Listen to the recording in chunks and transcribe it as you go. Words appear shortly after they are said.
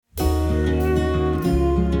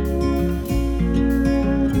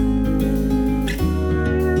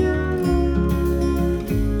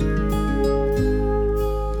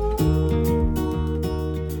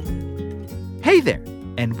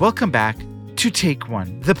Welcome back to Take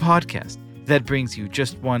One, the podcast that brings you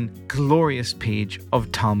just one glorious page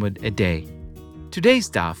of Talmud a day. Today's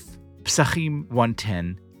daf, Psachim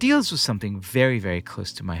 110, deals with something very, very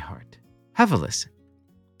close to my heart. Have a listen.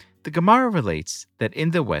 The Gemara relates that in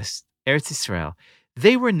the West, Eretz Yisrael,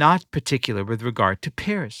 they were not particular with regard to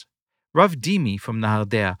pears. Rav Dimi from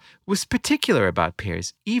Nahaldea was particular about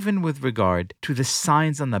pears, even with regard to the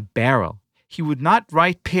signs on the barrel. He would not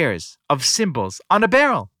write pairs of symbols on a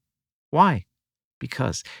barrel. Why?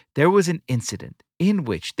 Because there was an incident in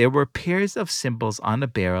which there were pairs of symbols on a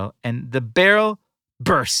barrel and the barrel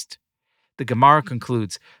burst. The Gemara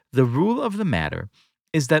concludes, the rule of the matter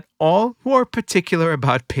is that all who are particular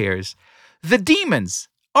about pairs, the demons,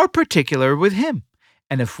 are particular with him.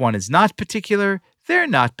 And if one is not particular, they're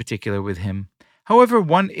not particular with him. However,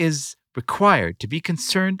 one is required to be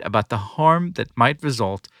concerned about the harm that might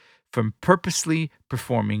result from purposely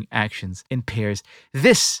performing actions in pairs.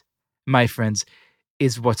 This, my friends,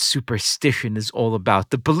 is what superstition is all about.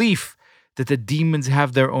 The belief that the demons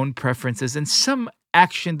have their own preferences and some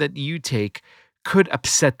action that you take could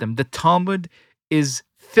upset them. The Talmud is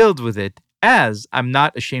filled with it, as I'm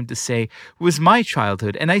not ashamed to say, was my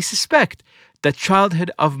childhood. And I suspect the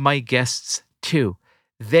childhood of my guests too.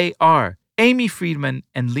 They are Amy Friedman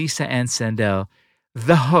and Lisa Ann Sandel,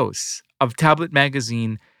 the hosts of Tablet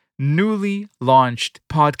Magazine, newly launched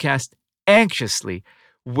podcast Anxiously,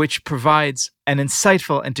 which provides an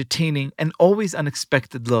insightful, entertaining, and always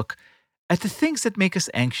unexpected look at the things that make us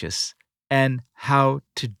anxious and how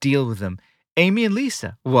to deal with them. Amy and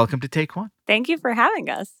Lisa, welcome to Take One. Thank you for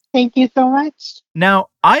having us. Thank you so much. Now,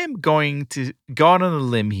 I am going to go out on a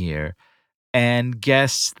limb here and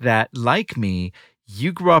guess that, like me,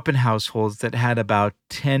 you grew up in households that had about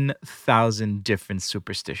 10,000 different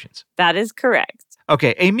superstitions. That is correct.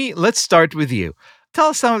 Okay, Amy, let's start with you. Tell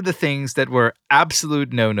us some of the things that were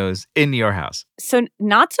absolute no-nos in your house. So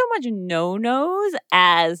not so much no-nos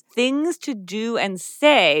as things to do and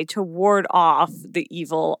say to ward off the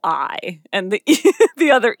evil eye and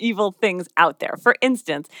the other evil things out there. For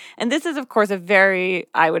instance, and this is, of course, a very,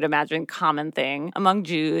 I would imagine, common thing among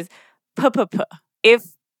Jews, p-p-p. If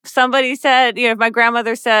somebody said, if my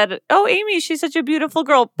grandmother said, oh, Amy, she's such a beautiful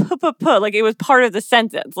girl, p-p-p, like it was part of the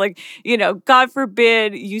sentence. Like, God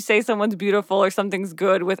forbid you say someone's beautiful or something's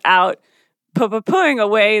good without p-p-ping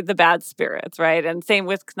away the bad spirits, right? And same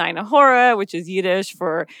with K'nai Nahora, which is Yiddish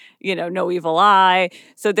for, no evil eye.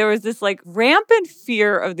 So there was this like rampant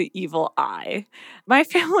fear of the evil eye. My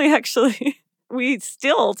family actually... we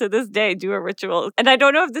still, to this day, do a ritual. And I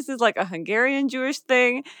don't know if this is like a Hungarian Jewish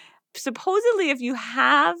thing. Supposedly, if you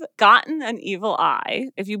have gotten an evil eye,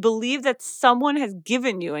 if you believe that someone has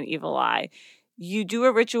given you an evil eye, you do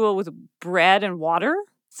a ritual with bread and water.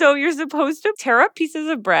 So you're supposed to tear up pieces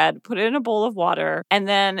of bread, put it in a bowl of water, and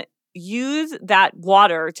then use that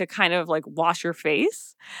water to kind of like wash your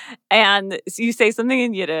face. And you say something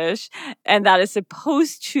in Yiddish, and that is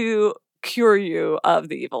supposed to cure you of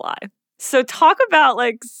the evil eye. So talk about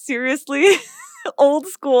like seriously old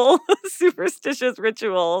school superstitious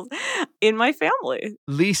rituals in my family.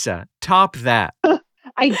 Lisa, top that.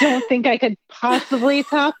 I don't think I could possibly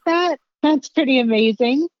top that. That's pretty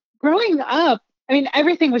amazing. Growing up,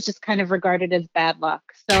 everything was just kind of regarded as bad luck.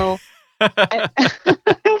 So I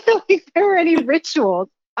don't feel like there were any rituals.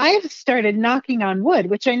 I've started knocking on wood,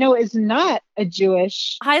 which I know is not a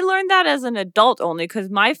Jewish... I learned that as an adult only because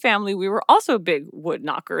my family, we were also big wood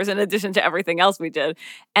knockers in addition to everything else we did.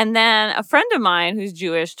 And then a friend of mine who's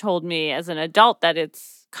Jewish told me as an adult that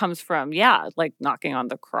comes from, like knocking on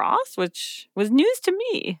the cross, which was news to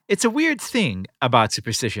me. It's a weird thing about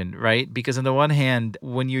superstition, right? Because on the one hand,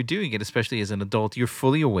 when you're doing it, especially as an adult, you're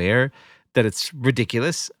fully aware that it's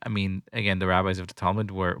ridiculous. Again, the rabbis of the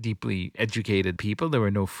Talmud were deeply educated people. There were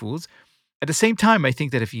no fools. At the same time, I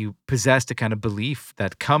think that if you possess the kind of belief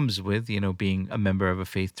that comes with, being a member of a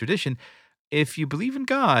faith tradition, if you believe in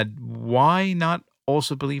God, why not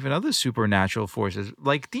also believe in other supernatural forces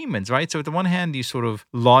like demons, right? So at the one hand, you sort of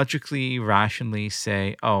logically, rationally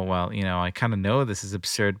say, oh, well, I kind of know this is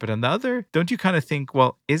absurd. But on the other, don't you kind of think,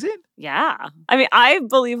 well, is it? Yeah. I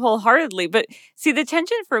believe wholeheartedly. But see, the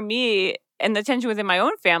tension for me and the tension within my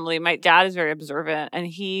own family, my dad is very observant, and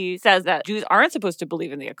he says that Jews aren't supposed to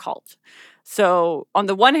believe in the occult. So on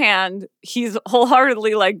the one hand, he's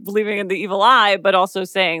wholeheartedly like believing in the evil eye, but also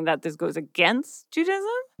saying that this goes against Judaism.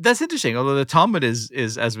 That's interesting. Although the Talmud is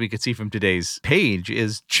as we could see from today's page,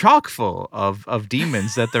 is chock full of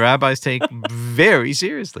demons that the rabbis take very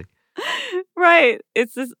seriously. Right.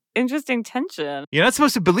 It's this interesting tension. You're not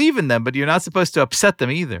supposed to believe in them, but you're not supposed to upset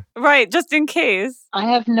them either. Right. Just in case. I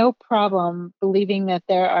have no problem believing that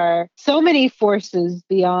there are so many forces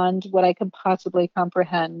beyond what I could possibly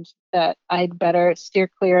comprehend that I'd better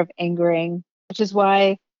steer clear of angering, which is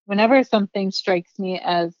why whenever something strikes me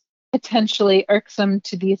as potentially irksome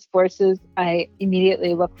to these forces, I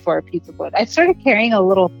immediately look for a piece of wood. I started carrying a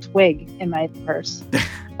little twig in my purse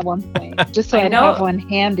at one point, just so I'd have one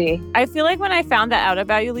handy. I feel like when I found that out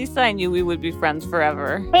about you, Lisa, I knew we would be friends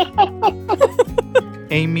forever.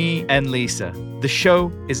 Amy and Lisa, the show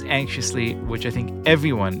is anxiously, which I think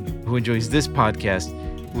everyone who enjoys this podcast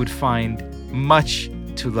would find much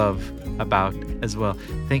to love about as well.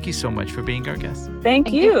 Thank you so much for being our guest.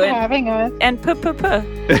 Thank you for having us. And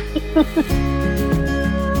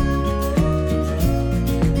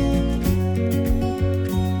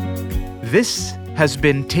This has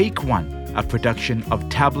been Take One, a production of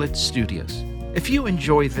Tablet Studios. If you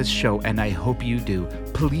enjoy this show, and I hope you do,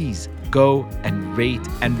 please go and rate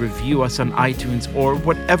and review us on iTunes or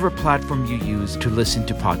whatever platform you use to listen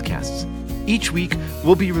to podcasts. Each week,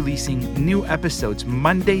 we'll be releasing new episodes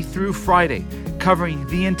Monday through Friday, covering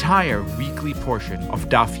the entire weekly portion of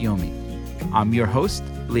Daf Yomi. I'm your host,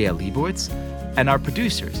 Leah Leibowitz, and our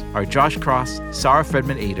producers are Josh Cross, Sarah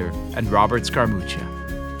Fredman-Ader, and Robert Scaramuccia.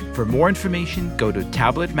 For more information, go to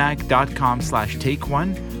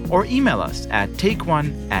tabletmag.com/takeone or email us at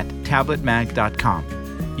takeone@tabletmag.com.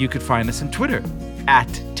 You could find us on Twitter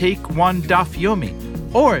 @TakeOneDafYomi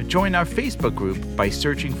or join our Facebook group by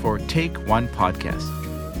searching for Take One Podcast.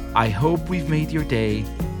 I hope we've made your day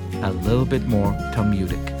a little bit more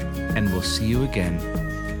Talmudic, and we'll see you again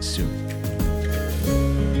soon.